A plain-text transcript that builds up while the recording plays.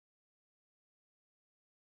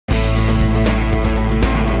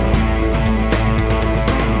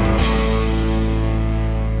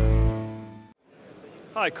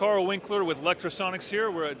Hi, Carl Winkler with Lectrosonics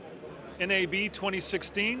here. We're at NAB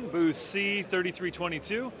 2016, booth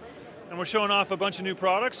C3322, and we're showing off a bunch of new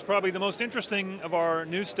products. Probably the most interesting of our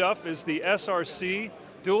new stuff is the SRc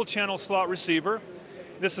dual channel slot receiver.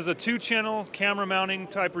 This is a 2-channel camera mounting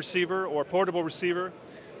type receiver or portable receiver,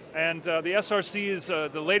 and the SRc is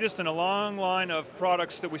the latest in a long line of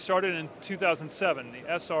products that we started in 2007,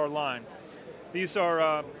 the SR line. These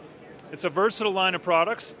are, it's a versatile line of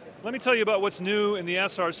products. Let me tell you about what's new in the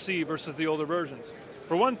SRc versus the older versions.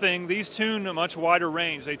 For one thing, these tune a much wider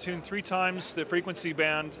range. They tune 3 times the frequency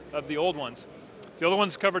band of the old ones. The older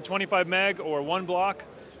ones cover 25 meg or 1 block.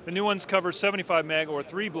 The new ones cover 75 meg or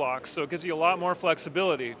 3 blocks, so it gives you a lot more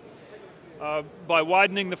flexibility. By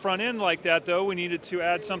widening the front end like that, though, we needed to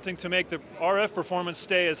add something to make the RF performance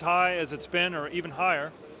stay as high as it's been or even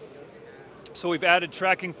higher. So we've added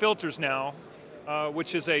tracking filters now,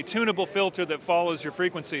 which is a tunable filter that follows your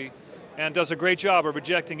frequency and does a great job of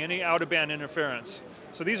rejecting any out-of-band interference.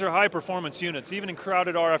 So these are high-performance units, even in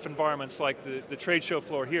crowded RF environments like the trade show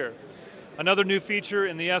floor here. Another new feature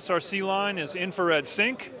in the SRc line is infrared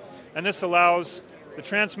sync, and this allows the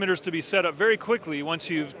transmitters to be set up very quickly once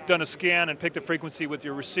you've done a scan and picked a frequency with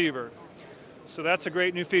your receiver. So that's a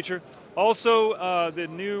great new feature. Also, the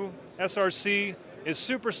new SRc is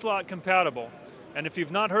SuperSlot compatible. And if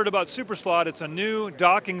you've not heard about SuperSlot, it's a new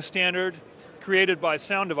docking standard created by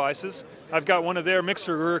Sound Devices. I've got one of their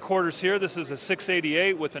mixer recorders here. This is a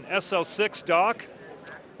 688 with an SL6 dock.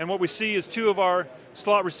 And what we see is 2 of our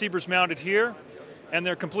slot receivers mounted here, and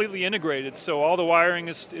they're completely integrated, so all the wiring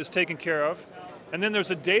is taken care of. And then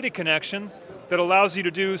there's a data connection that allows you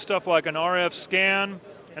to do stuff like an RF scan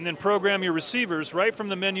and then program your receivers right from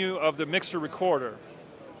the menu of the mixer recorder.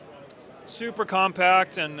 Super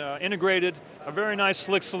compact and integrated, a very nice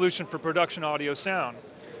slick solution for production audio sound.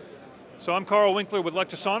 So I'm Carl Winkler with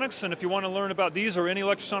Lectrosonics, and if you want to learn about these or any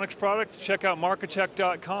Lectrosonics product, check out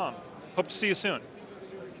Markertek.com. Hope to see you soon.